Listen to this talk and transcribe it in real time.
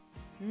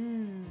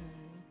Mm.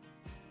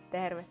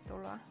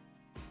 Tervetuloa.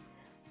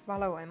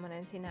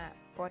 Valovoimainen sinä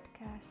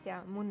podcast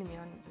ja mun nimi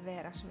on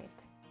Veera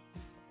Schmidt.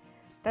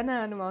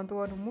 Tänään mä oon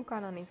tuonut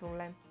mukanani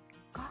sulle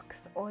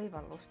 2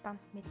 oivallusta,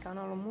 mitkä on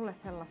ollut mulle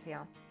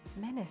sellaisia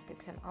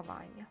menestyksen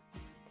avaimia.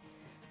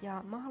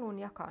 Ja mä haluan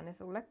jakaa ne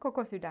sulle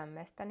koko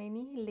sydämestä, niin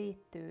niihin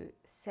liittyy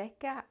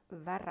sekä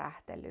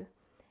värähtely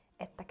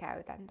että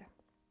käytäntö.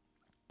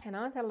 Ja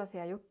nämä on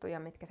sellaisia juttuja,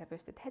 mitkä sä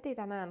pystyt heti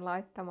tänään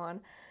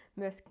laittamaan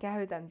myös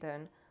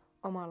käytäntöön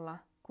omalla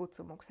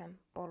kutsumuksen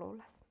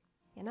polullas.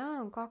 Ja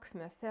nämä on 2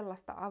 myös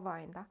sellaista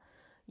avainta,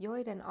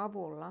 joiden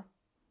avulla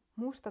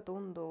musta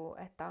tuntuu,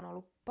 että on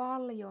ollut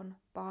paljon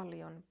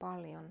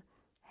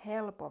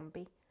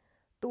helpompi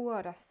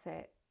tuoda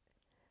se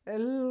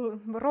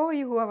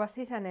roihuava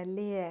sisäinen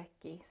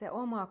liekki, se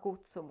oma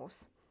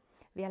kutsumus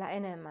vielä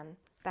enemmän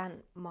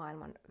tämän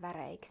maailman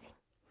väreiksi.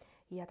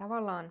 Ja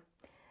tavallaan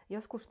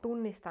joskus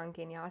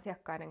tunnistankin ja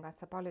asiakkaiden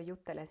kanssa paljon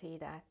juttelen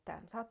siitä,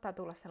 että saattaa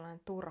tulla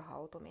sellainen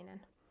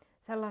turhautuminen.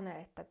 Sellainen,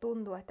 että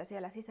tuntuu, että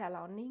siellä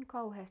sisällä on niin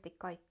kauheasti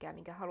kaikkea,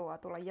 mikä haluaa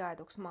tulla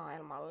jaetuksi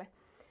maailmalle.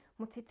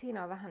 Mutta sitten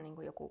siinä on vähän niin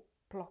kuin joku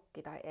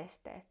blokki tai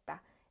este, että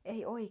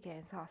ei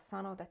oikein saa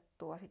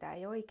sanotettua sitä,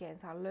 ei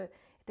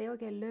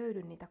oikein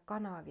löydy niitä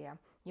kanavia,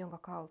 jonka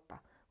kautta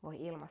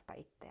voi ilmaista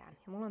itseään.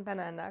 Ja mulla on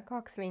tänään nämä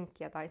 2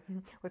 vinkkiä, tai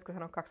voisiko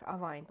sanoa 2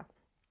 avainta.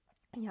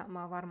 Ja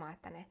mä oon varma,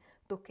 että ne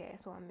tukee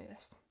sua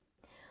myös.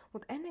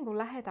 Mutta ennen kuin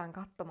lähdetään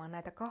katsomaan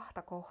näitä 2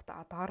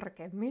 kohtaa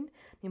tarkemmin,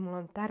 niin mulla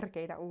on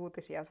tärkeitä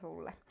uutisia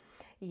sulle.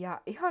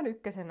 Ja ihan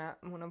ykkösenä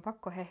mun on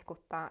pakko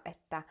hehkuttaa,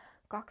 että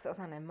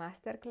 2-osainen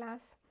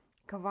masterclass,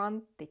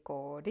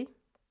 kvanttikoodi,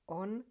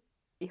 on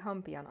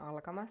ihan pian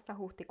alkamassa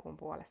huhtikuun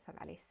puolessa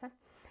välissä.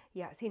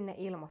 Ja sinne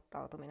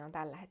ilmoittautuminen on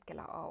tällä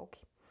hetkellä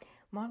auki.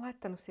 Mä oon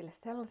laittanut sille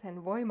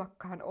sellaisen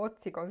voimakkaan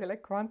otsikon sille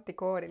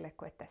kvanttikoodille,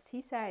 kuin että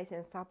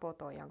sisäisen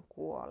sabotoijan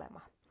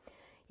kuolema.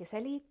 Ja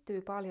se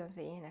liittyy paljon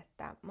siihen,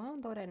 että mä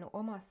oon todennut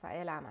omassa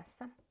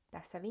elämässä,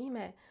 tässä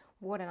viime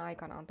vuoden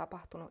aikana on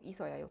tapahtunut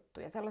isoja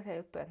juttuja, sellaisia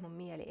juttuja, että mun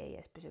mieli ei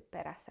edes pysy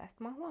perässä. Ja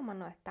sitten mä oon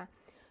huomannut, että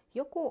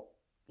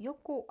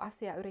joku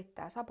asia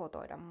yrittää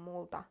sabotoida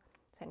multa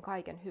sen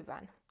kaiken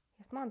hyvän.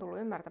 Ja sitten mä oon tullut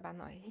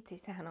ymmärtämään, että hitsi,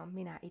 sehän on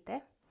minä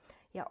itse.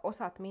 Ja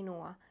osat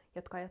minua,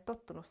 jotka ei ole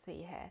tottunut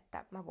siihen,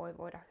 että mä voin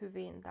voida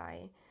hyvin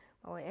tai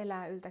mä voin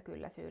elää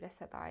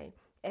yltäkylläisyydessä tai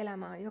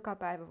elämä on joka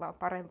päivä vaan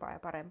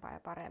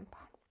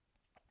parempaa.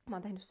 Mä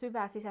oon tehnyt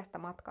syvää sisäistä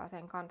matkaa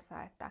sen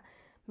kanssa, että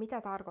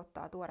mitä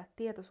tarkoittaa tuoda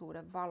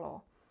tietoisuuden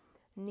valo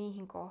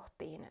niihin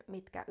kohtiin,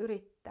 mitkä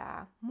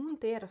yrittää mun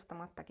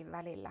tiedostamattakin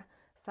välillä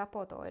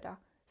sabotoida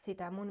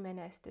sitä mun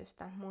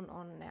menestystä, mun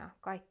onnea,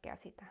 kaikkea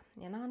sitä.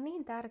 Ja nämä on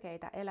niin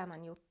tärkeitä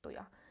elämän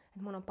juttuja,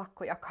 että mun on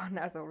pakko jakaa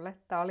nämä sulle.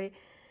 Tää oli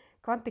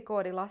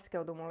kvanttikoodi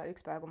laskeutui mulle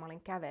yksi päivä, kun mä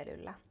olin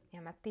kävelyllä.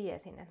 Ja mä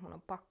tiesin, että mun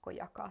on pakko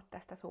jakaa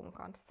tästä sun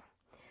kanssa.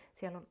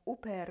 Siellä on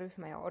upea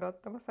ryhmä jo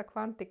odottamassa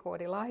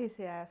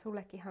kvanttikoodilaisia ja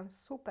sullekin ihan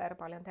super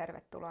paljon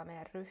tervetuloa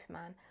meidän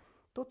ryhmään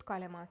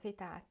tutkailemaan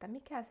sitä, että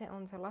mikä se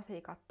on se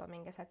lasikatto,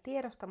 minkä sä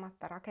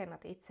tiedostamatta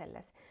rakennat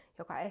itsellesi,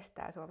 joka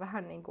estää sua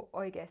vähän niin kuin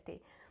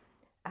oikeasti,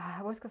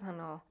 voisiko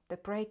sanoa, the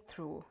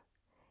breakthrough.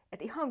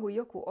 Että ihan kuin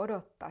joku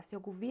odottaisi,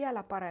 joku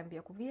vielä parempi,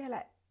 joku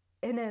vielä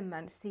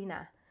enemmän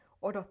sinä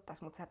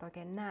odottaisi, mutta sä et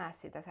oikein näe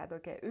sitä, sä et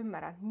oikein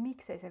ymmärrä, että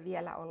miksei se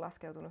vielä ole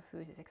laskeutunut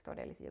fyysiseksi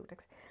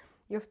todellisuudeksi.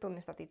 Jos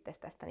tunnistat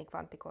itsestäsi, niin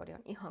kvanttikoodi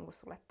on ihan kuin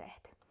sulle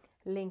tehty.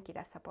 Linkki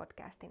tässä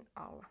podcastin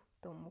alla.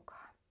 Tuu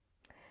mukaan.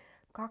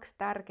 2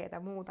 tärkeää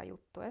muuta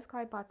juttua. Jos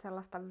kaipaat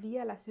sellaista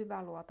vielä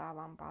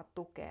syväluotaavampaa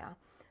tukea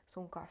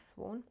sun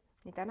kasvuun,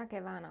 niin tänä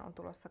keväänä on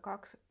tulossa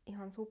 2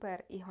 ihan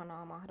super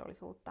ihanaa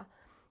mahdollisuutta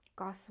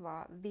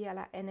kasvaa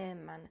vielä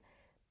enemmän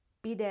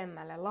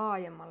pidemmälle,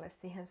 laajemmalle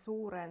siihen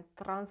suureen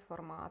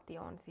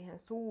transformaatioon, siihen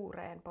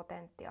suureen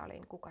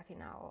potentiaaliin, kuka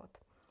sinä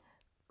oot.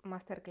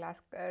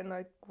 Masterclass,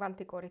 noi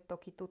kvanttikoodit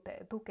toki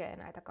tukee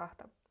näitä 2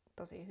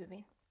 tosi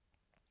hyvin.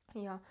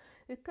 Ja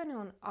 1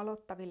 on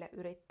aloittaville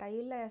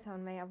yrittäjille ja se on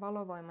meidän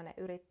valovoimainen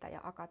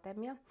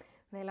yrittäjäakatemia.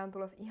 Meillä on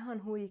tulossa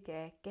ihan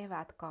huikea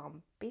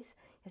kevätkamppis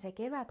ja se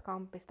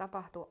kevätkamppis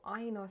tapahtuu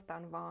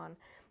ainoastaan vaan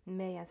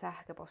meidän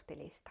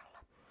sähköpostilistalla.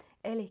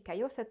 Eli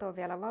jos et ole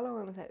vielä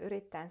valovoimaisen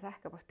yrittäjän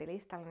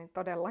sähköpostilistalla, niin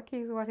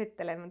todellakin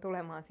suosittelen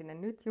tulemaan sinne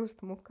nyt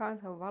just mukaan.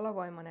 Se on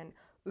valovoimainen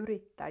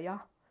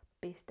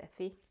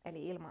yrittäjä.fi,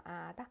 eli ilman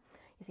äätä.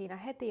 Ja siinä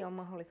heti on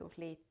mahdollisuus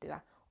liittyä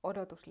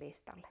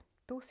odotuslistalle.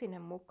 Tuu sinne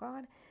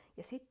mukaan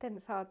ja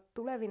sitten saat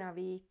tulevina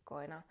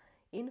viikkoina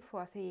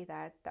infoa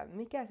siitä, että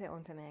mikä se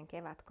on se meidän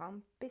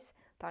kevätkamppis.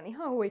 Tämä on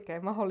ihan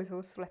huikea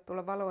mahdollisuus sulle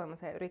tulla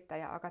valovoimaisen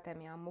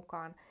yrittäjäakatemiaan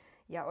mukaan.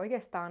 Ja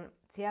oikeastaan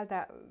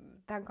sieltä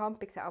tämän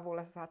kamppiksen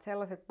avulla sä saat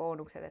sellaiset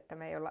bonukset, että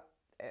me ei olla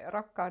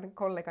rakkaan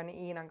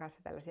kollegani Iinan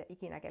kanssa tällaisia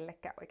ikinä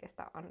kellekään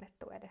oikeastaan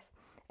annettu edes.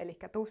 Eli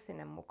tuu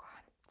sinne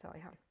mukaan.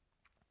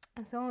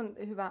 Se on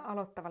hyvä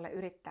aloittavalle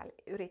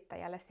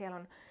yrittäjälle. Siellä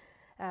on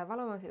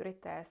valovoimaisen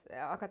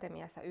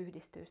yrittäjäakatemiassa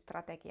yhdistyy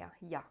strategia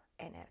ja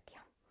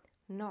energia.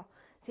 No,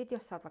 sit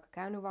jos sä oot vaikka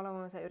käynyt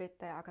valovoimaisen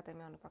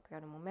yrittäjäakatemian, vaikka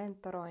käynyt mun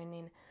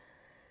mentoroinnin,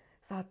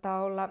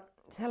 saattaa olla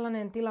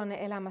sellainen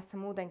tilanne elämässä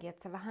muutenkin,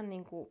 että se vähän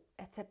niin kuin,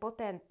 että se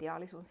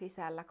potentiaali sun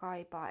sisällä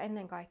kaipaa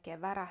ennen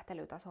kaikkea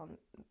värähtelytason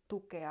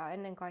tukea,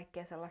 ennen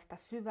kaikkea sellaista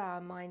syvää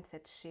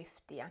mindset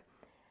shiftiä,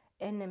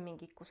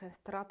 ennemminkin kuin sen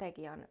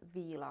strategian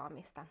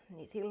viilaamista,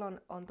 niin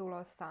silloin on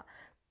tulossa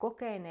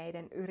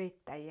kokeneiden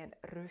yrittäjien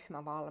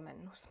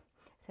ryhmävalmennus.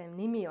 Sen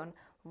nimi on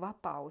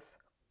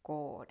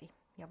vapauskoodi.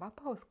 Ja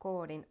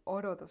vapauskoodin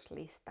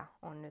odotuslista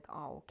on nyt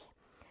auki.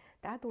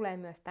 Tämä tulee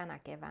myös tänä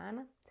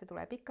keväänä. Se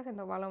tulee pikkasen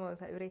tuon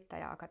Valmennusten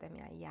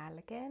yrittäjäakatemian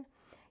jälkeen.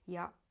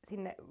 Ja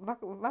sinne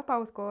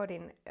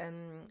vapauskoodin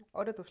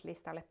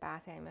odotuslistalle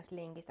pääsee myös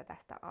linkistä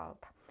tästä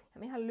alta. Ja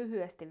mä ihan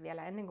lyhyesti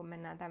vielä, ennen kuin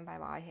mennään tämän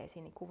päivän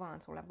aiheisiin, niin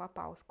kuvaan sulle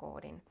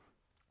vapauskoodin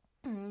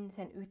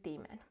sen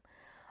ytimen.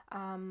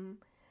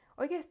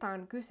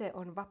 Oikeastaan kyse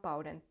on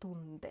vapauden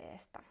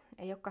tunteesta.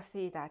 Ei olekaan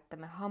siitä, että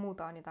me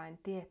hamutaan jotain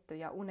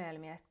tiettyjä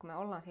unelmia, ja sitten kun me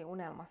ollaan siinä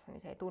unelmassa,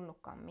 niin se ei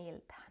tunnukaan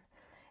miltään.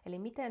 Eli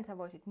miten sä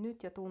voisit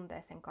nyt jo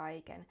tuntea sen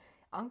kaiken,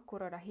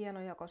 ankkuroida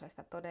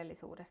hienojakoisesta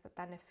todellisuudesta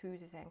tänne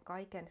fyysiseen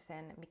kaiken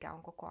sen, mikä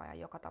on koko ajan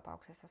joka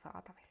tapauksessa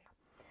saatavilla.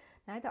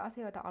 Näitä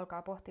asioita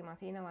alkaa pohtimaan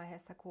siinä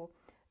vaiheessa, kun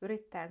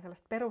yrittäjän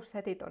sellaiset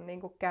perussetit on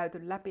niin kuin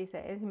käyty läpi.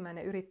 Se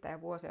ensimmäinen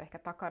yrittäjävuosi on ehkä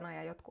takana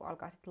ja jotkut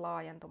alkaa sitten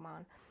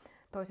laajentumaan.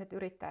 Toiset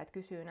yrittäjät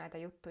kysyy näitä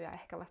juttuja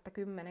ehkä vasta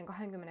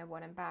 10-20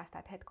 vuoden päästä,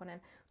 että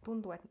hetkonen,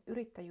 tuntuu, että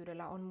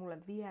yrittäjyydellä on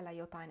mulle vielä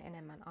jotain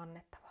enemmän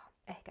annettavaa.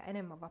 Ehkä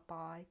enemmän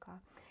vapaa-aikaa,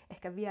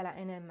 ehkä vielä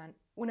enemmän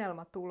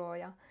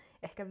unelmatuloja,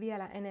 ehkä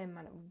vielä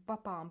enemmän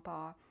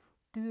vapaampaa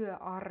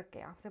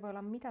työarkea. Se voi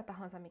olla mitä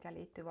tahansa, mikä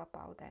liittyy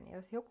vapauteen. Ja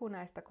jos joku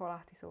näistä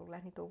kolahti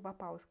sulle, niin tuu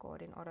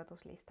vapauskoodin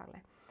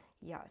odotuslistalle.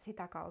 Ja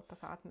sitä kautta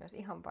saat myös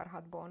ihan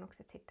parhaat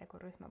bonukset sitten,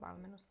 kun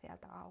ryhmävalmennus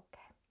sieltä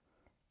aukeaa.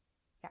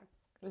 Ja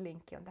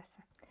linkki on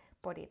tässä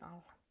podin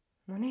alla.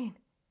 No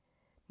niin,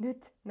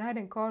 nyt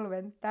näiden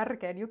 3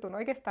 tärkeän jutun.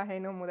 Oikeastaan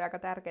ne on muuten aika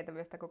tärkeitä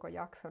myös koko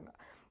jakson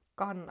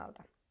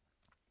kannalta.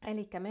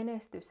 Eli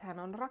menestyshän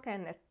on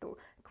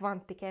rakennettu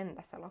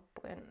kvanttikentässä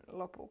loppujen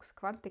lopuksi.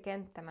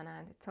 Kvanttikenttä, mä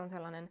näen, että se on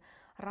sellainen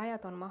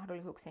rajaton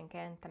mahdollisuuksien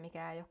kenttä,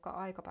 mikä ei olekaan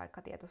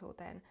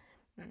aikapaikkatietoisuuteen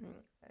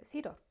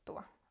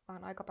sidottua,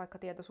 vaan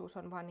aikapaikkatietoisuus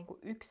on vain niin kuin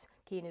yksi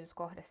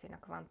kiinnityskohde siinä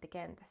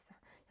kvanttikentässä.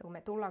 Ja kun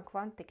me tullaan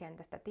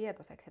kvanttikentästä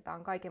tietoiseksi, tämä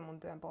on kaiken mun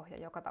työn pohja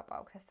joka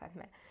tapauksessa, että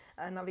me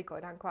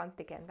navigoidaan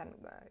kvanttikentän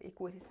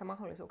ikuisissa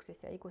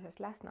mahdollisuuksissa ja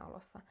ikuisessa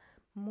läsnäolossa,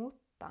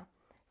 mutta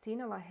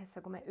siinä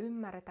vaiheessa, kun me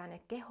ymmärretään ja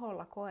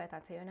keholla koetaan,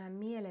 että se ei ole enää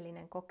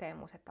mielellinen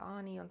kokemus,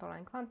 että niin on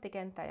tuollainen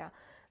kvanttikenttä ja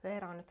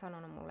Veera on nyt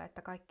sanonut mulle,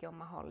 että kaikki on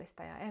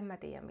mahdollista ja en mä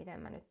tiedä, miten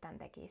mä nyt tämän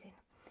tekisin.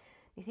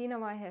 Niin siinä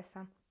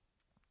vaiheessa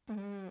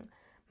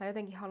mä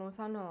jotenkin haluan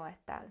sanoa,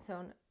 että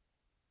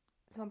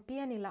se on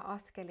pienillä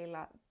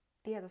askelilla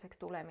tietoiseksi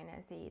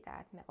tuleminen siitä,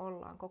 että me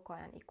ollaan koko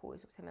ajan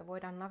ikuisuus ja me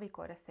voidaan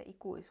navigoida se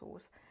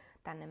ikuisuus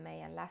tänne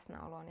meidän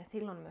läsnäoloon ja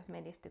silloin myös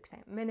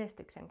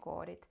menestyksen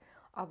koodit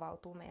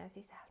avautuu meidän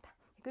sisältä.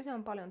 Ja kyse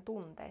on paljon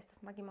tunteista,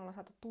 sen takia me ollaan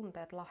saatu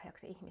tunteet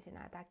lahjaksi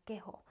ihmisinä ja tämä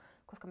keho,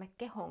 koska me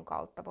kehon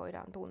kautta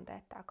voidaan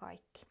tuntea tämä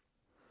kaikki.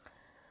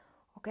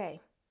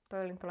 Okei,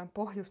 toi oli tällainen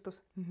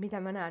pohjustus, mitä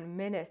mä näen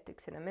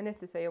menestyksenä.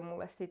 Menestys ei ole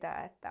mulle sitä,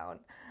 että on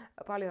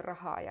paljon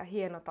rahaa ja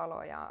hieno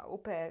talo ja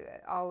upea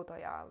auto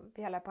ja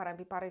vielä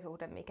parempi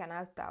parisuhde, mikä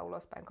näyttää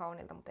ulospäin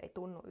kauniilta, mutta ei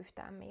tunnu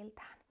yhtään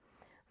miltään.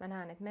 Mä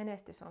näen, että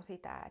menestys on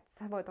sitä, että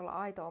sä voit olla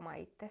aito oma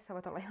itse, sä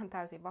voit olla ihan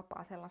täysin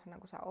vapaa sellaisena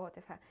kuin sä oot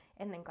ja sä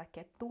ennen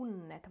kaikkea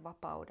tunnet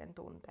vapauden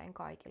tunteen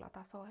kaikilla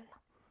tasoilla.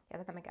 Ja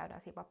tätä me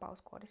käydään siinä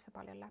vapauskoodissa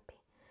paljon läpi.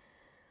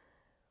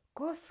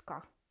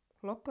 Koska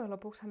loppujen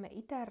lopuksi me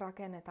itse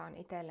rakennetaan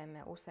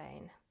itsellemme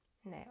usein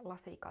ne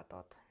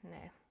lasikatot,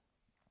 ne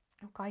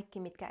kaikki,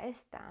 mitkä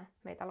estää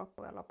meitä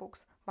loppujen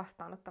lopuksi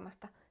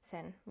vastaanottamasta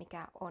sen,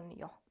 mikä on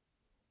jo.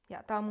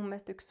 Ja tämä on mun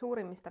mielestä yksi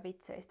suurimmista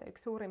vitseistä,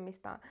 yksi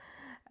suurimmista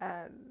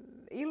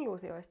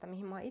illuusioista,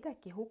 mihin mä oon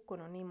itsekin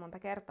hukkunut niin monta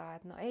kertaa,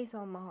 että no ei se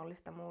ole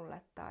mahdollista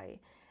mulle, tai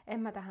en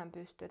mä tähän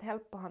pysty, että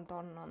helppohan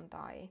ton on,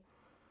 tai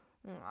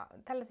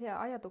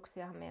tällaisia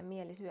ajatuksia meidän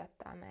mieli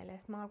syöttää meille. Ja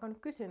sitten mä oon alkanut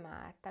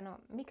kysymään, että no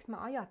miksi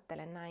mä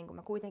ajattelen näin, kun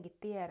mä kuitenkin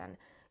tiedän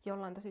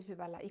jollain tosi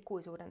syvällä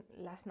ikuisuuden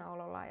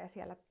läsnäololla ja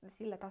siellä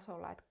sillä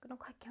tasolla, että no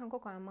kaikkihan on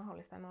koko ajan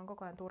mahdollista ja me ollaan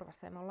koko ajan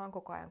turvassa ja me ollaan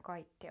koko ajan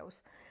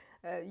kaikkeus.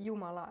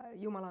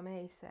 Jumala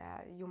meissä ja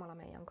Jumala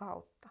meidän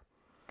kautta.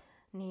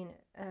 Niin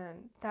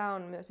tämä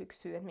on myös yksi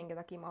syy, että minkä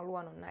takia mä oon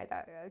luonut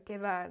näitä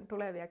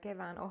tulevia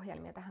kevään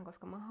ohjelmia tähän,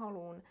 koska mä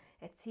haluan,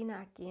 että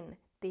sinäkin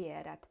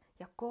tiedät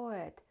ja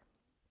koet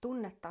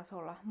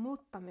tunnetasolla,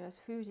 mutta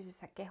myös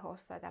fyysisessä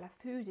kehossa ja täällä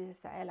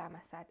fyysisessä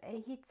elämässä, että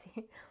ei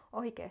hitsi,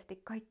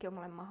 oikeasti kaikki on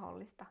mulle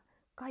mahdollista.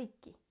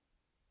 Kaikki.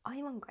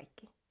 Aivan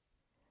kaikki.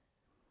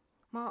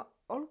 Mä oon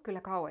ollut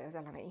kyllä kauan jo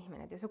sellainen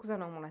ihminen, että jos joku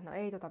sanoo mulle, että no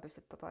ei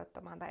pysty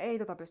toteuttamaan tai ei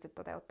pysty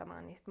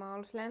toteuttamaan, niin sit mä oon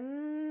ollut silleen,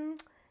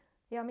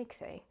 ja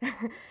miksei.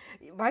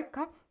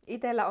 Vaikka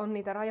itsellä on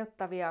niitä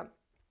rajoittavia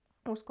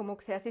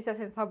uskomuksia ja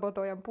sisäisen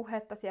sabotoijan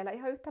puhetta siellä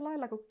ihan yhtä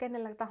lailla kuin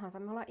kenellä tahansa,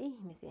 me ollaan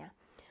ihmisiä.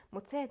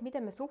 Mutta se, että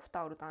miten me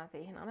suhtaudutaan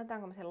siihen,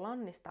 annetaanko me sen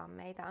lannistaa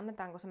meitä,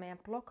 annetaanko se meidän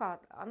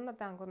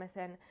annetaanko me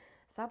sen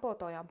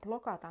sabotoijan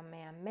blokata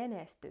meidän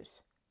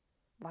menestys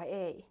vai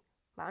ei?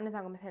 Vai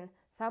annetaanko me sen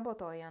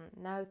sabotoijan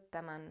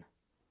näyttämän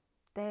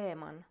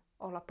teeman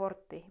olla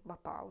portti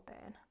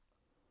vapauteen?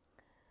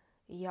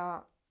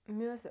 Ja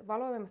myös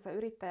Valovoimassa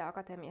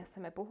yrittäjäakatemiassa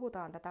me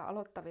puhutaan tätä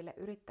aloittaville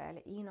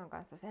yrittäjille Iinan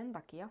kanssa sen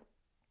takia,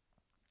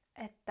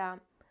 että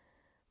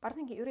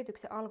varsinkin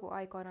yrityksen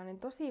alkuaikoina niin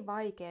tosi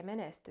vaikea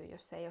menestyä,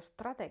 jos ei ole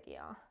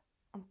strategiaa.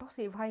 On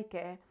tosi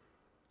vaikea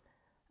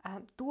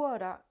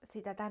tuoda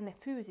sitä tänne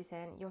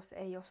fyysiseen, jos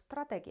ei ole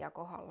strategia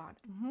kohdallaan.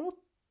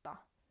 Mutta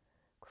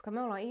koska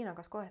me ollaan Iinan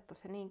kanssa koettu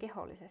se niin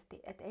kehollisesti,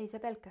 että ei se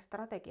pelkkä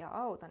strategia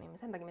auta, niin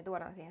sen takia me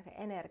tuodaan siihen se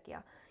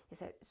energia ja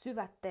se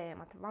syvät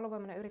teemat.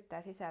 Valovoimainen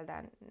yrittäjä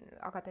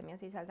akatemian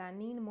sisältää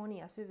niin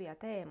monia syviä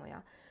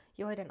teemoja,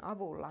 joiden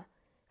avulla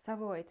sä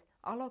voit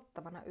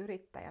aloittavana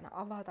yrittäjänä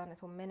avata ne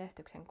sun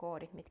menestyksen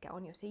koodit, mitkä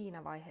on jo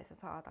siinä vaiheessa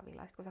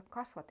saatavilla. Sitten kun sä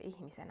kasvat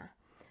ihmisenä,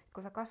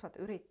 kun sä kasvat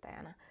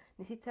yrittäjänä,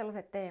 niin sitten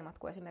sellaiset teemat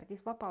kuin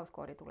esimerkiksi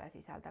vapauskoodi tulee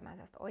sisältämään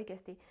sellaiset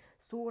oikeasti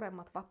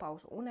suuremmat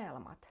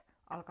vapausunelmat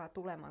alkaa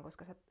tulemaan,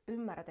 koska sä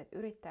ymmärrät, että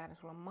yrittäjänä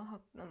sulla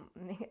on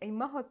ei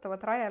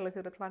mahdottomat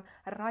rajallisuudet, vaan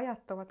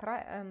rajattomat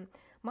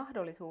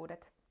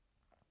mahdollisuudet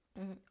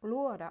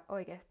luoda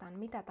oikeastaan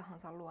mitä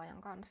tahansa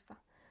luojan kanssa,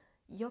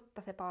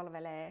 jotta se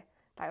palvelee,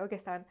 tai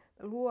oikeastaan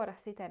luoda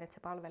siten, että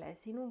se palvelee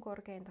sinun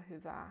korkeinta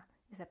hyvää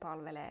ja se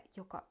palvelee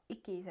joka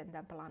ikisen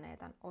tämän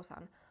planeetan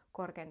osan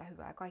korkeinta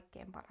hyvää ja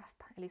kaikkein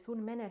parasta. Eli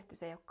sun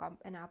menestys ei olekaan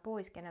enää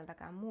pois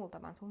keneltäkään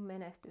muulta, vaan sun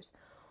menestys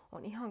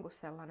on ihan kuin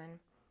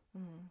sellainen,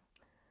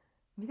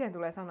 miten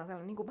tulee sanoa,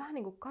 sellainen vähän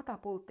niin kuin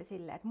katapultti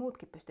silleen, että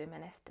muutkin pystyy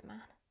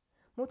menestymään.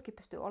 Muutkin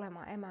pystyy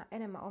olemaan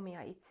enemmän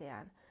omia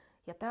itseään.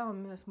 Ja tämä on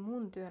myös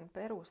mun työn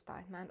perusta,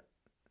 että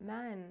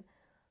mä en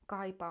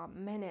kaipaa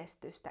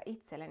menestystä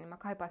itselleni. Mä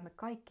kaipaan, että me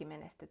kaikki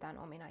menestytään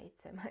omina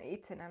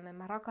itsenämme.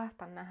 Mä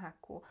rakastan nähdä,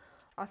 kun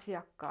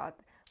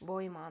asiakkaat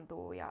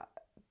voimaantuu ja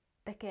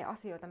tekee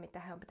asioita, mitä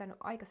he on pitänyt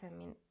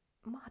aikaisemmin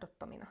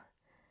mahdottomina.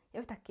 Ja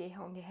yhtäkkiä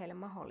he onkin heille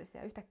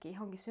mahdollisia. Yhtäkkiä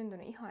he onkin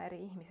syntynyt ihan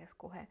eri ihmiseksi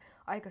kuin he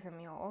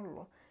aikaisemmin on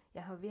ollut.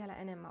 Ja he on vielä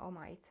enemmän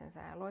oma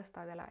itsensä ja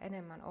loistaa vielä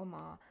enemmän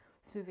omaa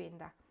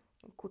syvintä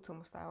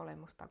kutsumusta ja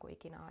olemusta kuin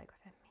ikinä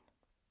aikaisemmin.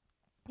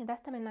 Ja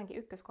tästä mennäänkin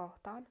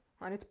ykköskohtaan.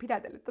 Mä oon nyt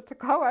pidätellyt tässä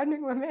kauan ennen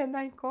kuin mä menen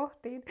näin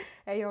kohtiin.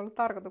 Ei ollut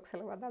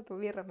tarkoituksella, vaan täältä on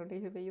virrannut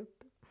niin hyvin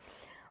juttu.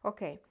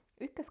 Okei,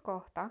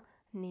 ykköskohta,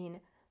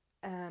 niin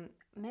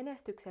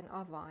menestyksen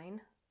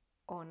avain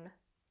on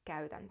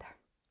käytäntö.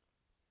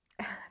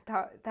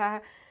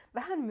 Tämä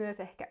vähän myös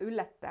ehkä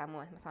yllättää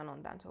mua, että mä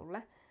sanon tämän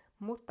sulle,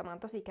 mutta mä oon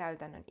tosi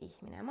käytännön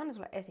ihminen ja mä annan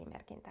sulle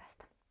esimerkin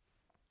tästä.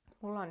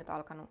 Mulla on nyt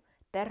alkanut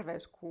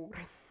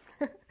terveyskuuri.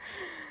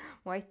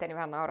 Mua itteni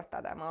vähän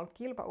naurattaa tämä. Mä oon ollut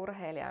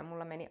kilpaurheilija ja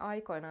mulla meni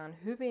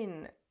aikoinaan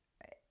hyvin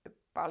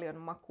paljon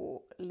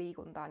makua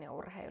liikuntaan ja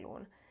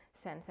urheiluun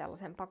sen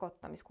sellaisen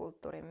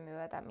pakottamiskulttuurin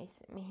myötä,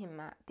 mihin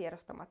mä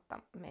tiedostamatta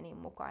menin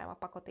mukaan ja mä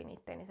pakotin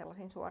itteeni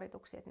sellaisiin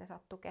suorituksiin, että ne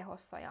sattu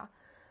kehossa ja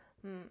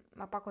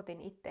mä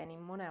pakotin itteeni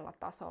monella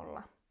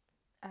tasolla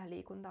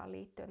liikuntaan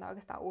liittyen, tai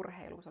oikeastaan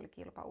urheilu, se oli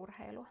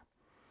kilpaurheilua.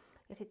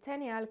 Ja sitten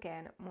sen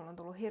jälkeen mulla on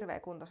tullut hirveä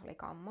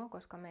kuntosalikammo,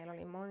 koska meillä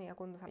oli monia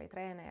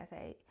kuntosalitreenejä ja se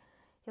ei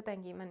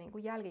jotenkin mä niin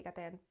kuin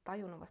jälkikäteen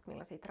tajunnut vasta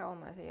millaisia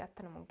traumaja se on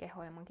jättänyt mun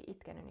kehoon ja mä oonkin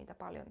itkenyt niitä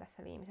paljon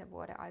tässä viimeisen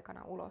vuoden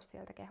aikana ulos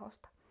sieltä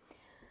kehosta.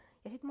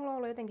 Ja sitten mulla on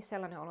ollut jotenkin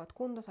sellainen olo, että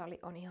kuntosali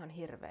on ihan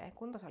hirveä,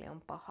 kuntosali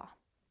on paha.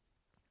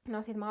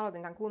 No sit mä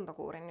aloitin tämän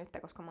kuntokuurin nyt,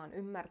 koska mä oon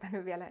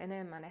ymmärtänyt vielä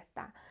enemmän,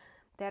 että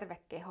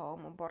terve keho on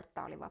mun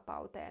portaali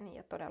vapauteen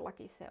ja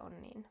todellakin se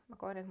on niin. Mä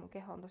koen, että mun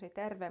keho on tosi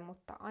terve,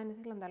 mutta aina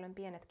silloin tällöin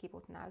pienet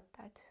kivut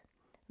näyttäytyy.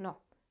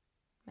 No,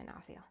 mennään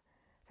asiaan.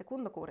 Se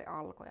kuntokuuri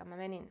alkoi ja mä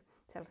menin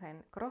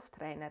sellaiseen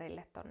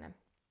cross-trainerille tonne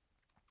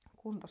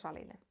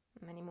kuntosalille.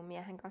 Mä menin mun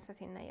miehen kanssa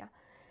sinne ja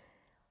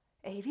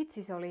ei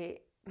vitsi, se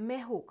oli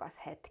mehukas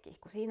hetki,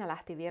 kun siinä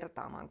lähti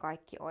virtaamaan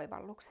kaikki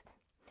oivallukset.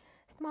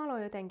 Sitten mä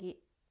aloin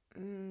jotenkin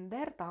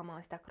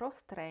vertaamaan sitä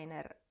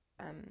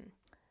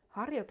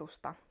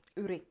cross-trainer-harjoitusta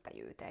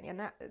yrittäjyyteen. Ja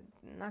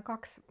nämä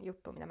kaksi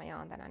juttua, mitä mä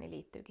jaan tänään, niin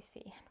liittyykin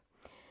siihen.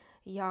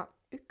 Ja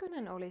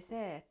ykkönen oli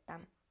se, että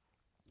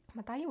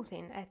mä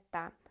tajusin,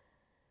 että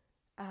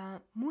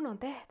mun on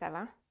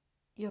tehtävä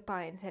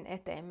jotain sen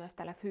eteen myös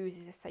täällä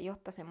fyysisessä,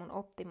 jotta se mun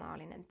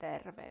optimaalinen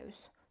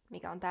terveys,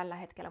 mikä on tällä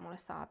hetkellä mulle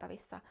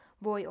saatavissa,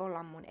 voi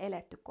olla mun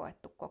eletty,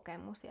 koettu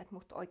kokemus ja että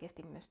musta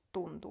oikeasti myös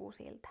tuntuu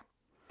siltä.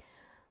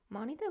 Mä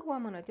oon itse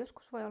huomannut, että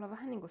joskus voi olla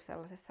vähän niin kuin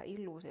sellaisessa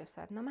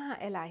illuusiossa, että no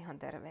mähän elän ihan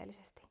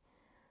terveellisesti.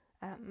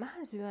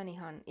 Mähän syön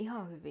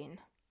ihan hyvin.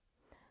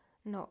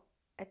 No,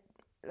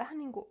 vähän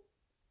niin kuin,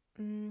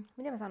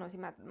 miten mä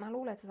sanoisin, mä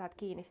luulen, että sä saat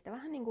kiinni sitä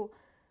vähän niin kuin,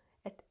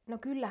 että no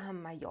kyllähän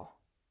mä jo.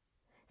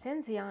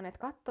 Sen sijaan, että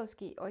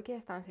katsoisikin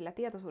oikeastaan sillä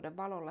tietoisuuden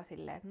valolla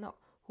silleen, että no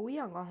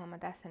huijankohan mä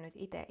tässä nyt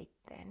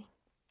itteeni.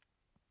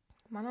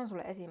 Mä annan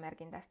sulle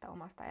esimerkin tästä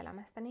omasta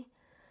elämästäni,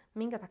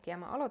 minkä takia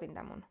mä aloitin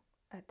tämän mun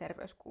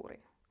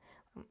terveyskuurin.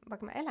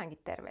 Vaikka mä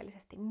elänkin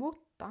terveellisesti,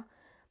 mutta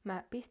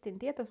mä pistin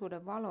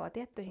tietoisuuden valoa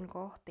tiettyihin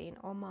kohtiin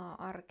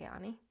omaa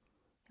arkeani,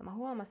 Ja mä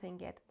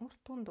huomasinkin, että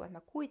musta tuntuu, että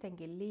mä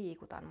kuitenkin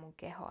liikutan mun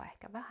kehoa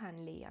ehkä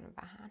vähän liian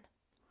vähän.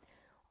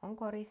 On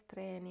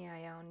koristreeniä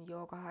ja on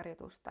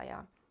joogaharjoitusta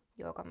ja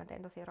jooga mä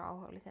teen tosi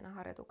rauhallisena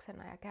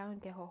harjoituksena ja käyn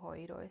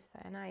kehohoidoissa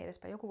ja näin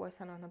edespäin. Joku voisi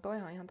sanoa, että no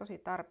toihan on ihan tosi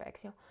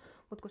tarpeeksi jo,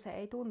 mutta kun se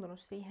ei tuntunut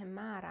siihen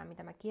määrään,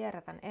 mitä mä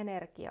kierrätän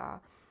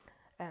energiaa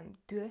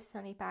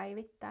työssäni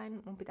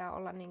päivittäin. Mun pitää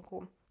olla, niin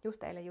kuin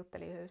just eilen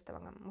juttelin yhden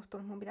ystävän kanssa, musta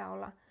tuntuu, mun pitää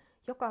olla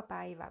joka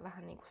päivä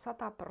vähän niin kuin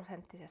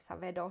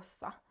 100%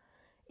 vedossa,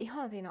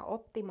 ihan siinä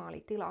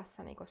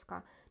optimaalitilassani,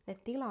 koska ne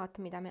tilat,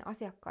 mitä me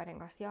asiakkaiden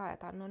kanssa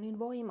jaetaan, ne on niin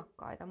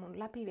voimakkaita. Mun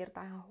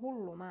läpivirtaa ihan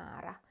hullu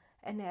määrä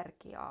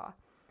energiaa,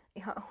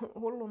 ihan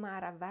hullu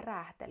määrä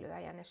värähtelyä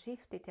ja ne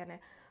shiftit ja ne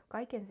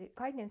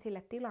kaiken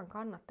sille tilan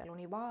kannattelu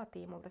niin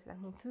vaatii multa sitä,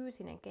 että mun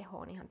fyysinen keho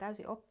on ihan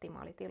täysin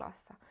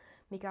optimaalitilassa,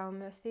 mikä on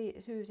myös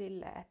syy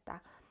sille, että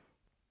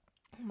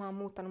mä oon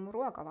muuttanut mun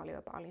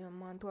ruokavalio paljon,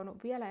 mä oon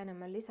tuonut vielä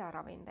enemmän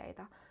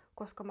lisäravinteita,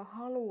 koska mä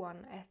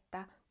haluan,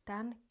 että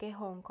tämän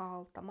kehon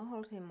kautta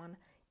mahdollisimman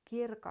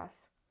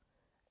kirkas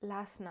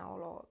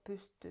läsnäolo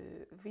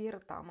pystyy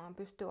virtaamaan,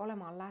 pystyy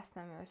olemaan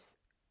läsnä myös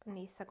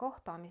niissä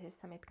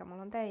kohtaamisissa, mitkä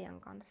mulla on teidän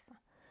kanssa.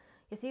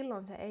 Ja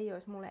silloin se ei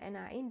olisi mulle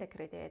enää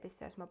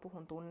integriteetissä, jos mä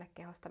puhun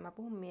tunnekehosta, mä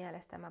puhun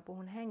mielestä, mä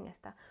puhun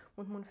hengestä,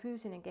 mutta mun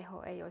fyysinen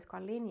keho ei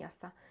olisikaan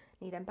linjassa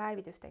niiden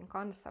päivitysten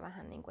kanssa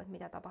vähän niin kuin, että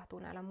mitä tapahtuu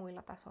näillä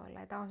muilla tasoilla.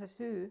 Ja tää on se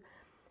syy,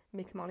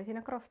 miksi mä olin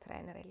siinä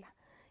cross-trainerillä.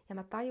 Ja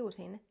mä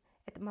tajusin,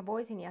 että mä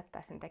voisin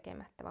jättää sen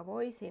tekemättä. Mä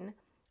voisin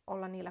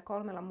olla niillä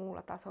 3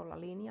 muulla tasolla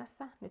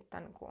linjassa. Nyt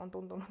kun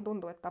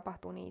tuntuu, että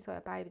tapahtuu niin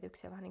isoja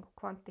päivityksiä, vähän niin kuin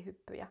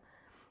kvanttihyppyjä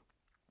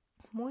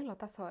muilla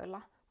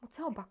tasoilla. Mutta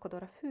se on pakko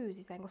tuoda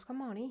fyysiseen, koska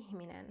mä oon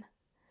ihminen.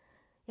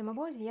 Ja mä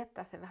voisin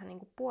jättää sen vähän niin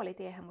kuin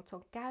puolitiehen, mutta se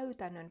on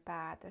käytännön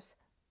päätös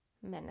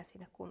mennä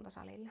sinne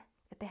kuntosalille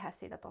ja tehdä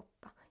siitä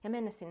totta. Ja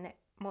mennä sinne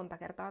monta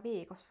kertaa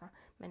viikossa,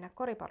 mennä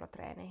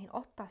koripallotreeneihin,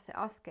 ottaa se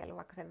askel,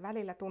 vaikka se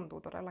välillä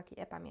tuntuu todellakin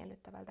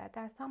epämiellyttävältä. Ja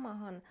tää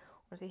samahan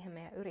on siihen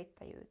meidän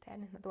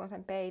yrittäjyyteen. Nyt mä tuon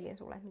sen peilin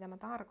sulle, että mitä mä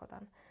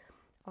tarkoitan.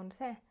 On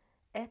se,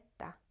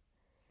 että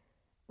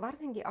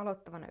varsinkin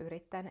aloittavana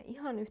yrittäjänä,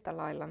 ihan yhtä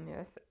lailla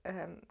myös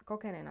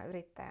kokeneena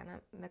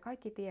yrittäjänä, me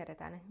kaikki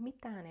tiedetään, että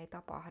mitään ei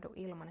tapahdu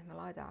ilman, että me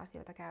laitetaan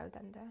asioita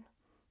käytäntöön.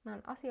 Nämä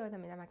on asioita,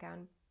 mitä mä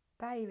käyn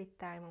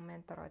päivittäin mun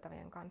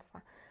mentoroitavien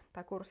kanssa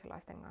tai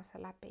kurssilaisten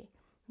kanssa läpi.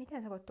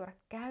 Miten sä voit tuoda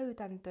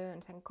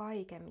käytäntöön sen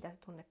kaiken, mitä sä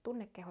tunnet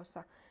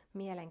tunnekehossa,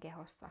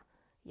 mielenkehossa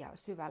ja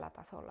syvällä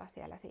tasolla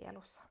siellä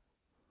sielussa.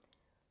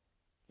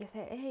 Ja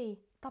se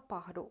ei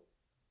tapahdu.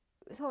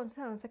 Se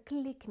on se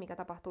klik, mikä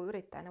tapahtuu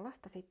yrittäjänä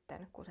vasta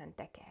sitten, kun sen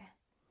tekee.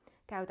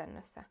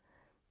 Käytännössä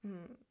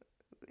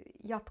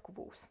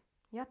jatkuvuus.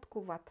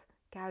 Jatkuvat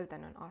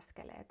käytännön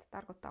askeleet.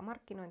 Tarkoittaa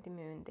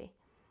markkinointimyynti.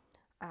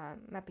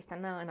 Mä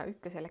pistän nämä aina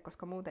ykköselle,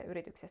 koska muuten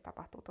yrityksessä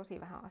tapahtuu tosi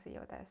vähän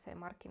asioita, jos ei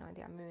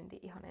markkinointi ja myynti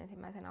ihan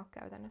ensimmäisenä ole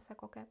käytännössä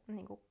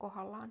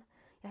kohdallaan.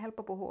 Ja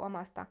helppo puhua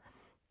omasta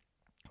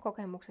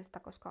kokemuksesta,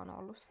 koska on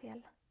ollut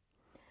siellä.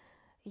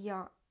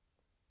 Ja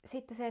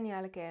sitten sen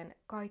jälkeen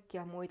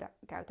kaikkia muita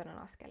käytännön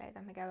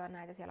askeleita. Me käydään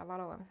näitä siellä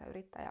Valovoimassa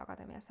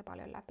yrittäjäakatemiassa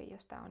paljon läpi,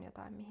 jos tää on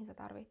jotain, mihin sä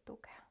tarvit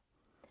tukea.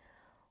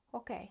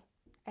 Okei,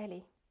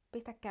 eli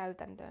pistä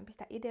käytäntöön,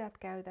 pistä ideat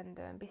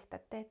käytäntöön,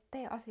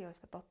 tee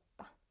asioista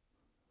totta.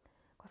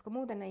 Koska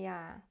muuten ne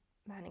jää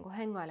vähän niin kuin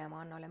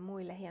hengailemaan noille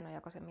muille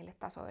hienojakoisemmille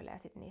tasoille ja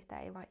sitten niistä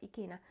ei vaan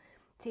ikinä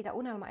siitä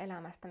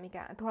unelmaelämästä,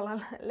 mikä tuolla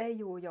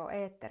leijuu jo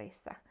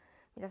eetterissä,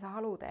 mitä sä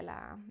haluut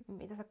elää,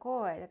 mitä sä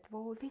koet, että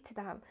voi vitsi,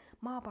 tähän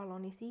maapallo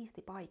on niin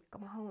siisti paikka.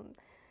 Mä haluan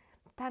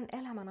tämän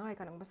elämän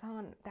aikana, kun mä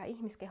saan, tää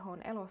ihmiskeho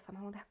on elossa, mä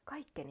haluan tehdä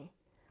kaikkeni.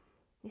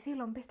 Niin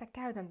silloin pistä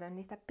käytäntöön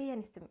niistä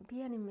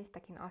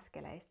pienimmistäkin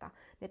askeleista,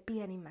 ne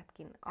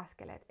pienimmätkin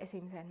askeleet.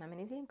 Esim. Se, että mä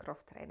menin siihen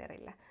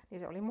cross-trainerille, niin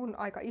se oli mun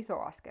aika iso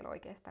askel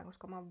oikeastaan,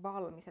 koska mä oon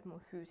valmis, että mun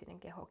fyysinen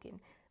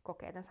kehokin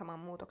kokee tämän saman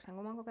muutoksen,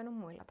 kuin mä oon kokenut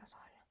muilla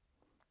tasoilla.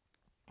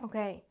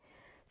 Okei.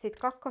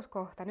 Sitten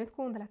kakkoskohta. Nyt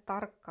kuuntele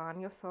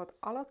tarkkaan, jos sä oot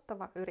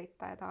aloittava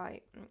yrittäjä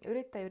tai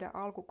yrittäjyyden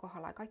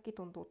alkukohdalla ja kaikki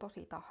tuntuu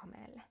tosi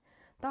tahmeelle.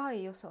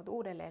 Tai jos sä oot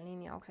uudelleen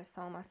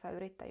linjauksessa omassa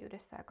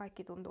yrittäjyydessä ja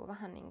kaikki tuntuu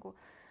vähän niin kuin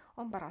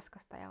onpa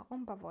raskasta ja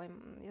onpa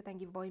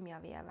jotenkin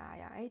voimia vievää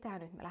ja ei tää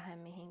nyt lähde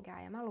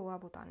mihinkään ja mä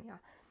luovutan. Ja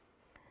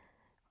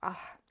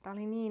tää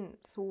oli niin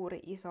suuri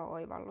iso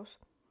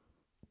oivallus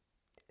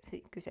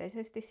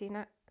kyseisesti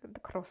siinä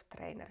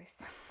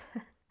cross-trainerissa.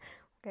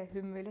 Okei,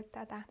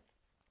 hymyilyttää tää.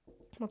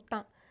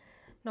 Mutta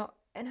no,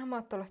 enhän mä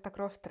ole tuollaista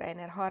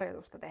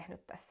cross-trainer-harjoitusta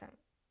tehnyt tässä.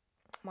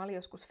 Mä olin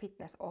joskus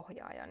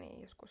fitness-ohjaaja,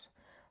 niin joskus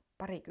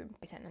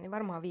parikymppisenä, niin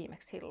varmaan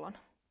viimeksi silloin.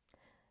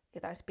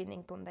 Jotain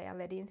spinning-tunteja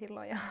vedin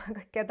silloin ja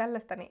kaikkea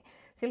tällaista, niin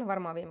silloin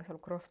varmaan viimeksi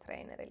ollut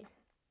cross-trainerilla.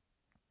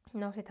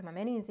 No sitten mä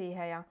menin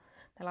siihen ja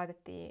me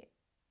laitettiin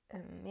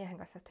miehen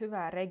kanssa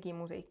hyvää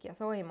regimusiikkia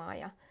soimaan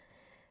ja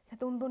se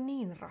tuntui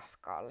niin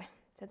raskaalle.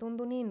 Se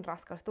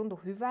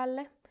tuntui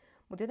hyvälle.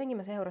 Mutta jotenkin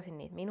mä seurasin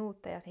niitä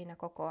minuutteja siinä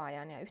koko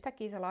ajan ja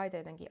yhtäkkiä se laite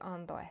jotenkin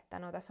antoi, että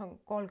no tässä on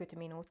 30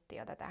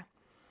 minuuttia tätä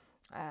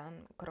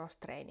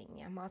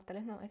cross-trainingia. Mä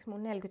ajattelin, että no eikö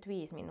mun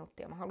 45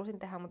 minuuttia? Mä halusin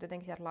tehdä, mutta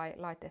jotenkin sieltä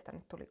laitteesta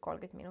nyt tuli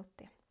 30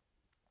 minuuttia.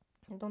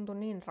 Se tuntui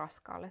niin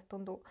raskaalle.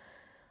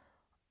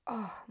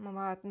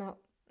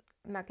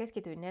 Mä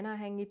keskityin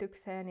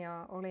nenähengitykseen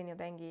ja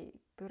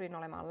pyrin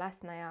olemaan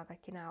läsnä ja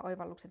kaikki nämä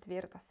oivallukset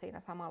virtas siinä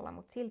samalla,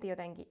 mutta silti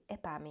jotenkin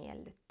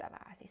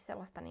epämiellyttävää. Siis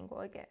sellaista niin kuin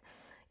oikein,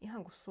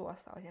 ihan kuin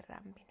suossa olisin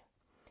rämpinyt.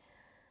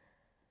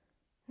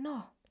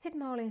 No, sit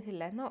mä olin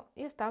silleen, että no,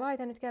 jos tää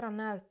laite nyt kerran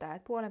näyttää,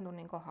 että puolen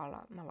tunnin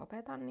kohdalla mä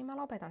lopetan, niin mä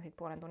lopetan sit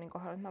puolen tunnin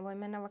kohdalla, että mä voin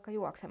mennä vaikka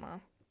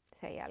juoksemaan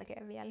sen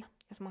jälkeen vielä,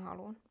 jos mä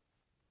haluan.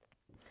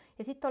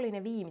 Ja sitten oli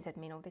ne viimeiset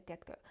minuutit,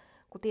 tiedätkö,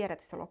 kun tiedät,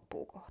 että se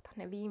loppuu kohta.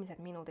 Ne viimeiset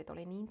minuutit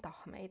oli niin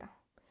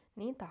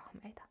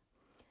tahmeita.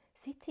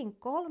 Sitten siinä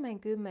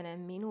 30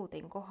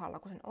 minuutin kohdalla,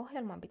 kun sen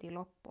ohjelman piti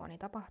loppua, niin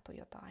tapahtui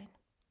jotain.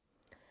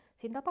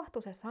 Siinä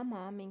tapahtui se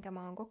sama, minkä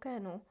mä oon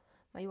kokenut.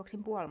 Mä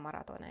juoksin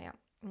puolimaratoneja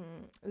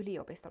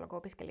yliopistolla, kun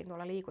opiskelin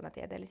tuolla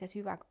liikuntatieteellisessä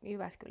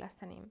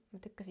Jyväskylässä, niin mä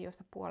tykkäsin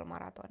juosta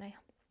puolimaratoneja.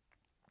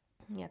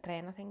 Ja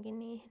treenasinkin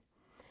niihin.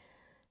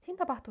 Siinä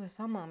tapahtui se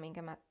sama,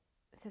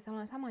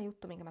 sellainen sama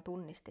juttu, minkä mä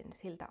tunnistin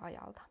siltä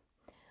ajalta.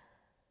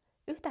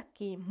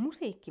 Yhtäkkiä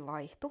musiikki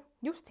vaihtui,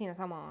 just siinä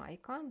samaan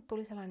aikaan,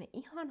 tuli sellainen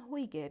ihan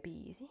huikea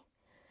biisi.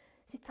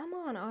 Sitten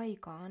samaan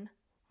aikaan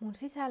mun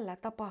sisällä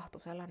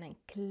tapahtui sellainen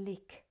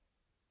klik.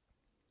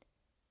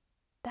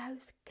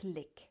 Täys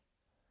klik.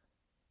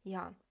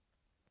 Ja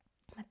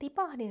mä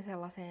tipahdin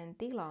sellaiseen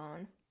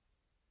tilaan.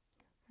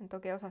 En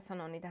toki osaa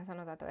sanoa, niitähän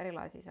sanotaan, että on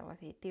erilaisia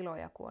sellaisia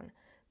tiloja, kuin on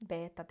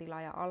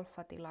beta-tila ja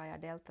alfa-tila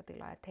ja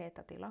delta-tila ja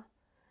theta-tila.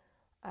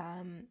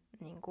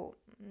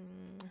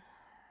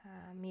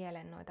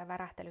 Mielen noita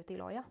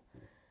värähtelytiloja.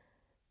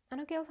 Mä en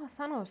oikein osaa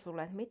sanoa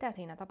sulle, että mitä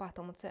siinä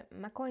tapahtuu, mutta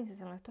mä koin se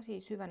sellainen tosi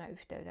syvänä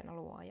yhteytenä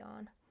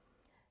luojaan.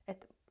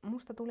 Et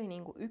musta tuli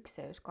niinku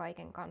ykseys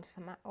kaiken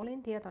kanssa. Mä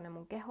olin tietoinen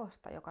mun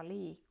kehosta, joka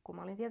liikkuu.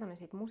 Mä olin tietoinen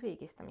siitä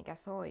musiikista, mikä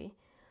soi.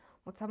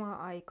 Mutta samaan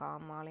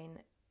aikaan mä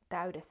olin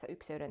täydessä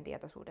ykseyden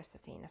tietoisuudessa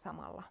siinä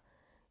samalla.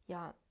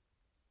 Ja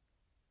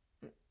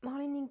mä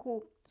olin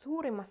niinku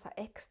suurimmassa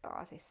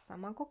ekstaasissa.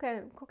 Mä oon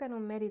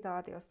kokenut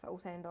meditaatiossa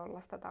usein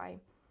tollasta tai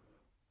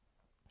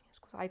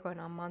joskus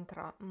aikoinaan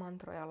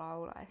mantroja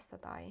laulaessa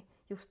tai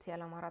just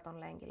siellä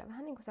maratonlenkillä.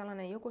 Vähän niin kuin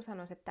sellainen, joku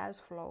sanoisi, että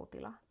täys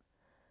flow-tila.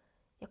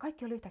 Ja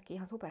kaikki oli yhtäkkiä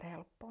ihan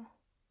superhelppoa.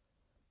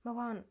 Mä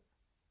vaan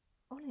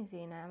olin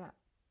siinä ja mä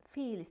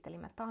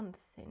fiilistelin, mä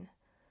tanssin.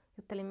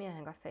 Juttelin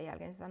miehen kanssa sen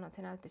jälkeen, se sanoi, että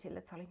se näytti sille,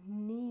 että sä olit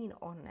niin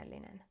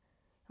onnellinen.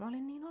 Ja mä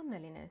olin niin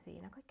onnellinen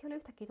siinä. Kaikki oli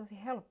yhtäkkiä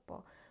tosi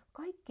helppoa.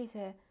 Kaikki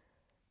se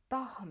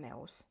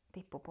tahmeus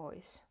tippui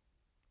pois.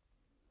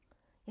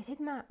 Ja sit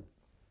mä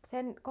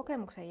sen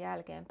kokemuksen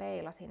jälkeen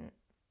peilasin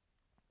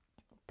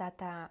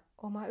tätä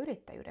omaa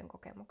yrittäjyyden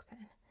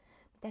kokemukseen.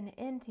 Miten ne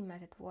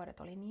ensimmäiset vuodet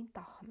oli niin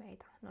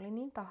tahmeita. Ne oli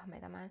niin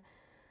tahmeita. Mä en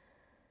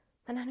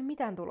nähnyt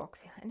mitään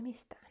tuloksia, en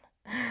mistään.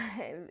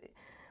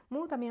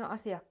 Muutamia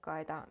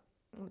asiakkaita,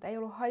 mutta ei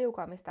ollut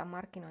hajukaan mistään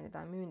markkinointi-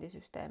 tai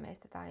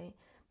myyntisysteemeistä tai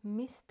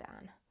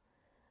mistään.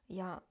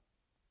 Ja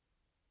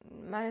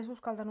mä en edes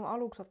uskaltanut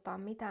aluksi ottaa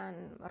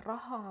mitään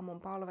rahaa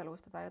mun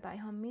palveluista tai jotain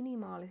ihan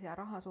minimaalisia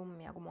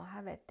rahasummia, kun mua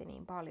hävetti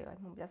niin paljon,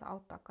 että mun pitäisi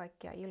auttaa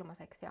kaikkia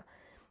ilmaiseksi. Ja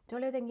se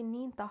oli jotenkin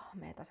niin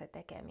tahmeeta se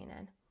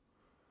tekeminen.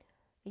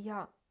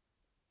 Ja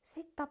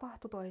sitten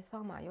tapahtui toi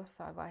sama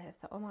jossain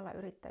vaiheessa omalla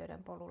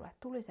yrittäjyyden polulla, että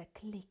tuli se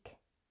klik.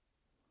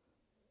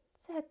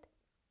 Se, että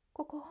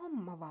koko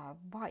homma vaan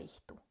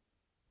vaihtui.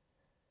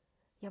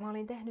 Ja mä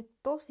olin tehnyt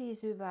tosi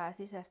syvää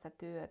sisäistä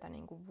työtä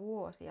niin kuin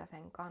vuosia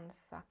sen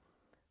kanssa.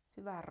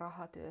 Syvää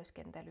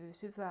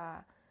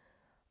rahatyöskentelyä,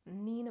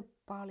 niin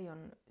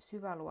paljon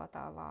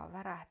syväluotaavaa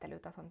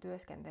värähtelytason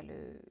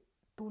työskentelyä,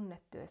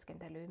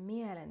 tunnetyöskentelyä,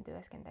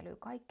 mielentyöskentelyä,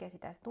 kaikkea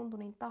sitä. Se tuntui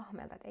niin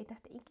tahmelta, että ei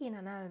tästä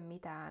ikinä näy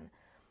mitään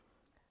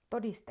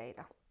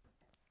todisteita.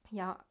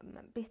 Ja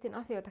pistin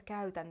asioita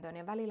käytäntöön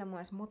ja välillä mä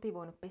oon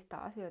motivoinut pistää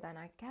asioita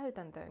enää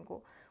käytäntöön,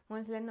 kun mä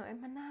olin silleen, no en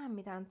mä näe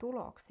mitään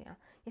tuloksia.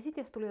 Ja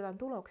sitten jos tuli jotain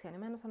tuloksia, niin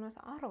mä en osannut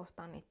edes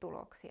arvostaa niitä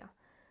tuloksia.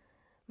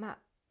 Mä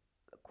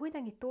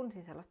kuitenkin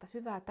tunsin sellaista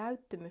syvää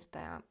täyttymystä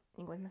ja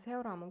niin kuin, että mä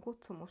seuraan mun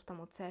kutsumusta,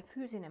 mutta se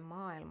fyysinen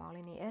maailma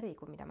oli niin eri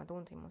kuin mitä mä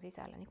tunsin mun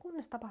sisällä. Niin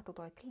kunnes tapahtui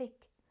toi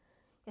klik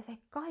ja se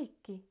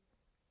kaikki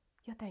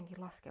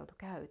jotenkin laskeutui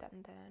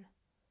käytäntöön.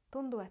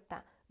 Tuntui,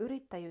 että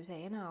yrittäjyys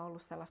ei enää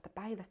ollut sellaista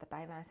päivästä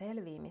päivään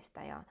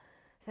selviämistä ja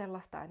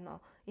sellaista, että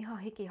no ihan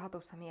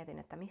hikihatussa mietin,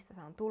 että mistä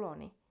saan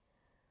tuloni,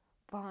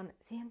 vaan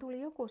siihen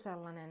tuli joku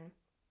sellainen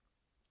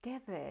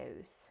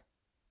keveys,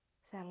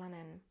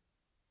 sellainen,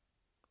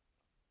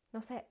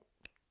 no se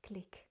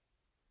klik.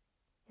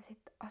 Ja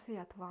sitten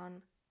asiat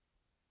vaan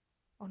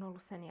on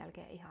ollut sen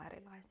jälkeen ihan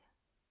erilaisia.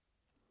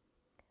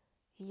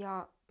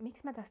 Ja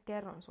miksi mä tästä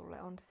kerron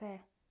sulle on se,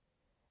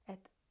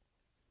 että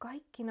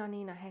kaikkina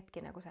niinä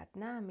hetkinä, kun sä et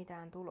näe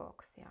mitään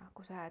tuloksia,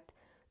 kun sä et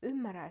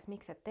ymmärrä edes,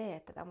 miksi sä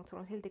teet tätä, mutta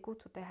sulla on silti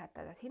kutsu tehdä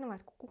tätä. Siinä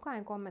vaiheessa, kun kukaan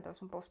ei kommentoi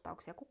sun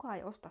postauksia, kukaan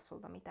ei osta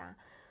sulta mitään,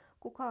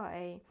 kukaan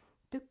ei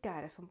tykkää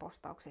edes sun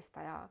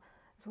postauksista ja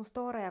sun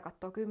storeja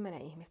katsoo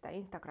 10 ihmistä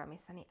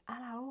Instagramissa, niin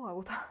älä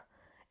luovuta.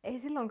 ei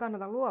silloin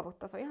kannata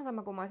luovuttaa. Se on ihan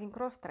sama kuin mä olisin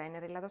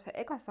cross-trainerilla tuossa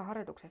ekassa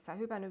harjoituksessa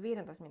hypännyt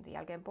 15 minuutin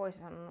jälkeen pois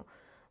ja sanonut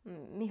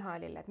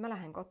Mihailille, että mä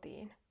lähden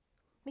kotiin.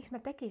 Miksi mä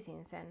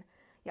tekisin sen?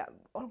 Ja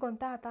olkoon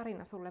tää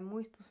tarina sulle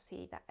muistus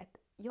siitä, että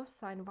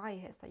jossain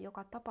vaiheessa,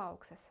 joka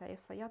tapauksessa,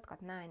 jos sä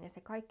jatkat näin ja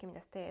se kaikki mitä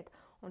sä teet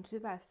on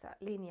syvässä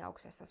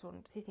linjauksessa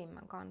sun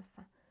sisimmän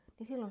kanssa,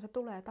 niin silloin se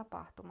tulee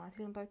tapahtumaan.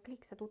 Silloin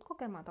sä tulet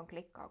kokemaan ton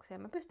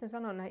klikkauksen. Mä pystyn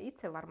sanoa näin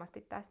itse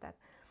varmasti tästä,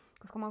 että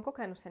koska mä oon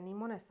kokenut sen niin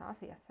monessa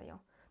asiassa jo.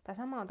 Tämä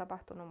sama on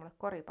tapahtunut mulle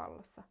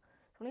koripallossa.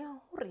 Se oli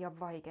ihan hurjan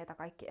vaikeeta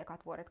kaikki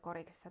ekat vuodet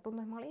koriksessa.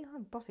 Tuntui, että mä olin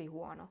ihan tosi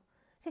huono.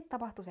 Sitten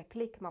tapahtui se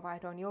klik, mä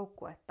vaihdoin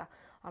joukkuetta,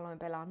 aloin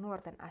pelaa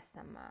nuorten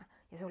SM:ää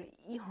ja se oli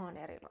ihan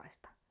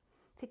erilaista.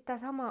 Sitten tämä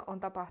sama on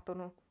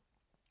tapahtunut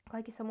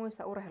kaikissa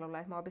muissa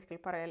urheilulajeissa. Mä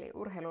opiskelin pari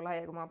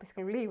urheilulajeja, kun mä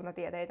opiskelin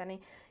liikuntatieteitä,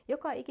 niin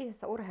joka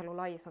ikisessä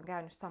urheilulajissa on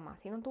käynyt sama.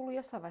 Siinä on tullut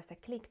jossain vaiheessa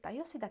klik, tai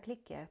jos sitä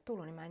klikkiä ei ole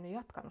tullut, niin mä en ole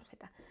jatkanut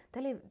sitä.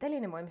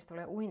 Telinen voimisto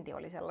ja uinti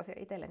oli sellaisia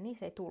itselle,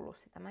 niissä ei tullut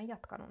sitä, mä en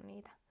jatkanut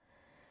niitä.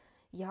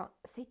 Ja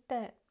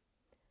sitten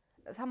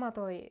sama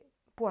toi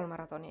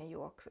puolimaratonien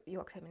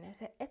juokseminen.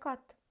 Se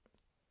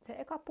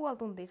eka puoli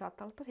tuntia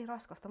saattaa olla tosi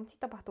raskasta, mutta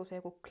sitten tapahtuu se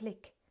joku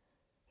klik.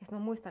 Ja sitten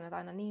mä muistan, että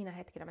aina niinä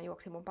hetkinä mä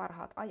juoksin mun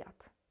parhaat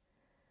ajat.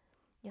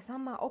 Ja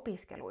sama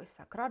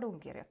opiskeluissa, gradun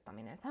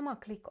kirjoittaminen, sama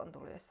klik on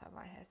tullut jossain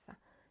vaiheessa.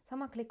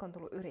 Sama klik on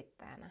tullut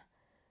yrittäjänä.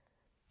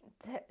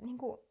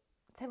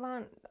 Se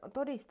vaan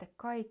todiste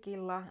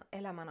kaikilla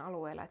elämän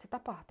alueilla, että se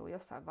tapahtuu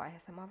jossain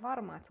vaiheessa. Mä oon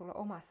varma, että sulla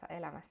on omassa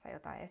elämässä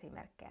jotain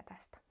esimerkkejä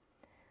tästä.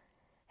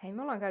 Hei,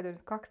 me ollaan käyty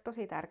nyt 2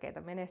 tosi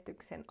tärkeää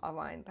menestyksen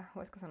avainta,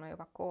 voisiko sanoa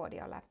jopa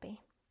koodia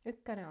läpi.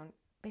 1 on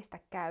pistä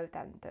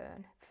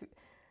käytäntöön.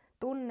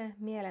 Tunne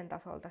mielen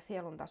tasolta,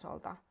 sielun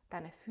tasolta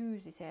tänne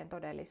fyysiseen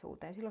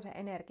todellisuuteen. Silloin se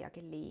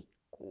energiakin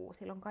liikkuu.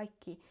 Silloin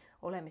kaikki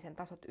olemisen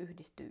tasot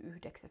yhdistyy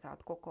yhdeksi. Sä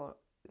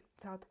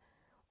oot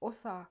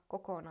osa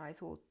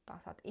kokonaisuutta.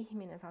 Sä oot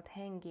ihminen, sä oot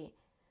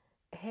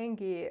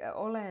henki,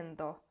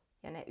 olento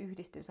ja ne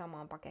yhdistyy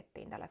samaan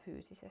pakettiin tällä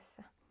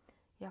fyysisessä.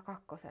 Ja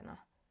 2,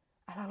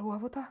 älä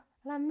luovuta.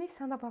 Älä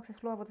missään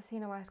tapauksessa luovuta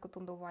siinä vaiheessa, kun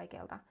tuntuu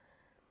vaikealta.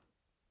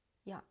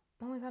 Ja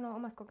mä voin sanoa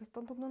omasta kokemuksesta,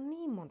 on tuntunut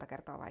niin monta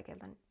kertaa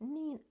vaikealta,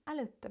 niin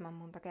älyttömän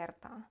monta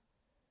kertaa.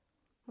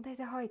 Mutta ei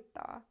se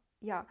haittaa.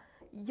 Ja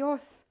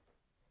jos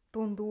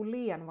tuntuu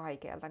liian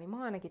vaikealta, niin mä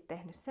oon ainakin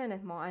tehnyt sen,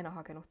 että mä oon aina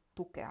hakenut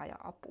tukea ja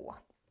apua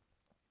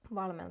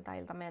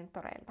valmentajilta,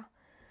 mentoreilta.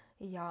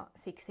 Ja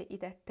siksi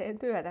itse teen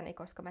työtäni,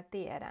 koska mä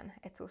tiedän,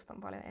 että susta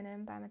on paljon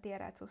enempää. Mä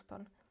tiedän, että susta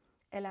on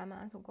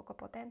elämään sun koko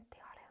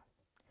potentiaalia.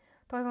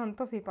 Toivon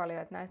tosi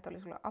paljon, että näistä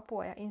oli sulle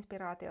apua ja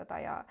inspiraatiota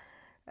ja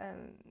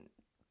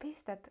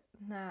pistät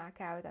nää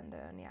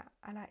käytäntöön ja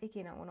älä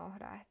ikinä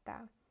unohda,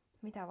 että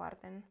mitä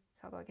varten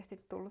sä oot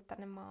oikeasti tullut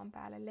tänne maan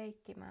päälle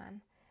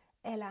leikkimään,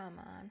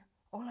 elämään,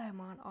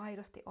 olemaan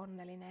aidosti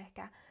onnellinen,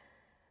 ehkä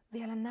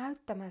vielä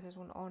näyttämään se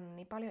sun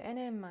onni paljon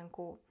enemmän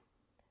kuin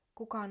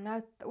kukaan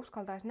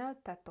uskaltaisi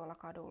näyttää tuolla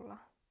kadulla.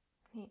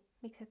 Niin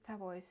miksi et sä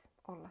vois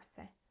olla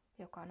se,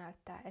 joka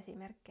näyttää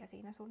esimerkkiä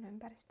siinä sun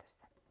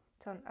ympäristössä?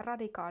 Se on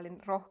radikaalin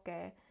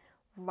rohkea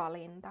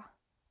valinta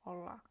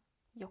olla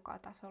joka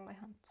tasolla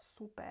ihan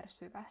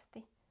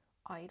supersyvästi,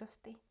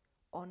 aidosti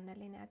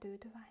onnellinen ja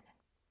tyytyväinen.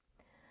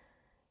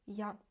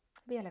 Ja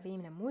vielä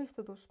viimeinen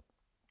muistutus.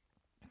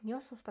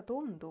 Jos susta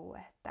tuntuu,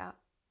 että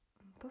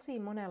tosi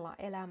monella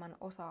elämän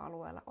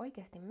osa-alueella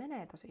oikeasti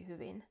menee tosi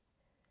hyvin,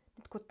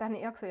 nyt kun tämän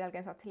jakson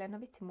jälkeen sä oot silleen,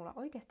 no vitsi, mulla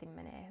oikeasti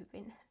menee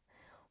hyvin.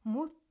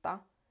 Mutta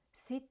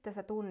sitten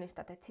sä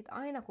tunnistat, että sit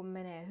aina kun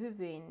menee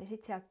hyvin, niin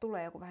sit sieltä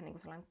tulee joku vähän niin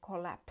kuin sellainen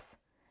collapse.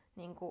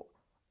 Niin kuin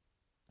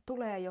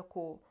tulee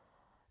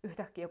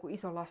yhtäkkiä joku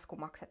iso lasku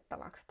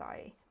maksettavaksi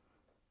tai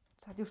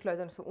sä oot just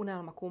löytänyt sun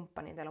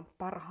unelmakumppanin, teillä on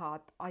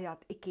parhaat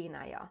ajat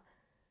ikinä ja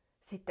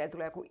sitten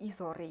tulee joku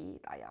iso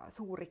riita ja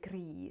suuri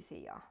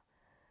kriisi ja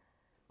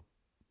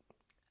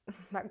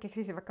mä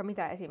keksisin vaikka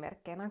mitä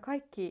esimerkkejä. Nämä on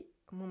kaikki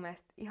mun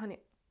mielestä ihan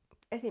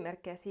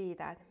esimerkkejä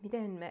siitä, että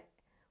miten me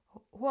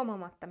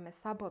huomaamatta me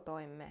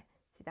sabotoimme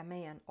sitä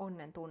meidän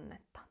onnen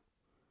tunnetta.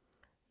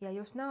 Ja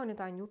jos nämä on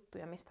jotain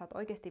juttuja, mistä olet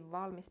oikeasti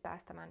valmis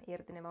päästämään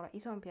irti, ne voi olla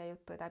isompia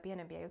juttuja tai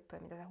pienempiä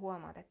juttuja, mitä sä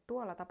huomaat, että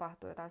tuolla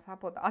tapahtuu jotain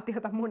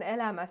sabotaatiota mun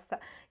elämässä,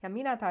 ja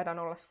minä taidan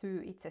olla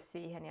syy itse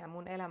siihen, ja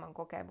mun elämän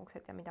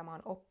kokemukset ja mitä mä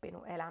oon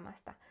oppinut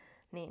elämästä,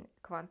 niin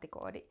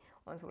kvanttikoodi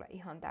on sulle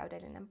ihan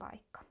täydellinen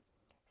paikka.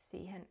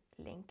 Siihen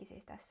linkki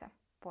siis tässä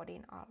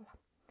podin alla.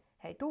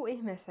 Hei, tuu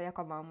ihmeessä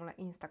jakamaan mulle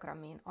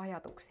Instagramiin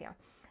ajatuksia,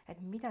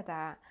 että mitä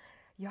tää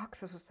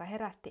jakso sussa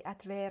herätti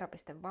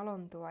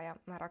 @veera.valontua ja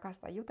mä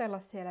rakastan jutella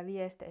siellä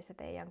viesteissä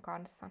teidän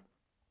kanssa.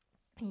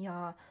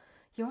 Ja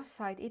jos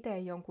sait itse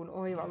jonkun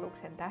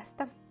oivalluksen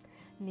tästä,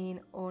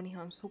 niin oon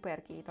ihan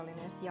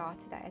superkiitollinen, jos jaat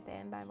sitä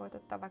eteenpäin. Voit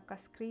ottaa vaikka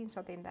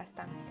screenshotin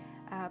tästä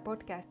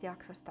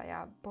podcast-jaksosta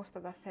ja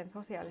postata sen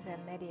sosiaaliseen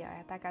mediaan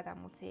ja täkätä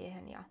mut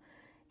siihen. Ja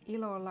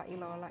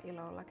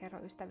ilolla kerro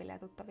ystäville ja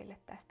tuttaville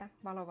tästä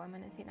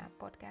Valovoimainen sinä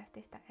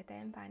podcastista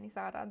eteenpäin, niin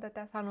saadaan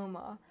tätä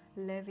sanomaa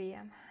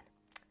leviämään.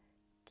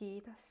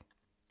 Kiitos,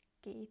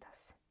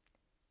 kiitos,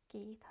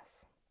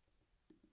 kiitos.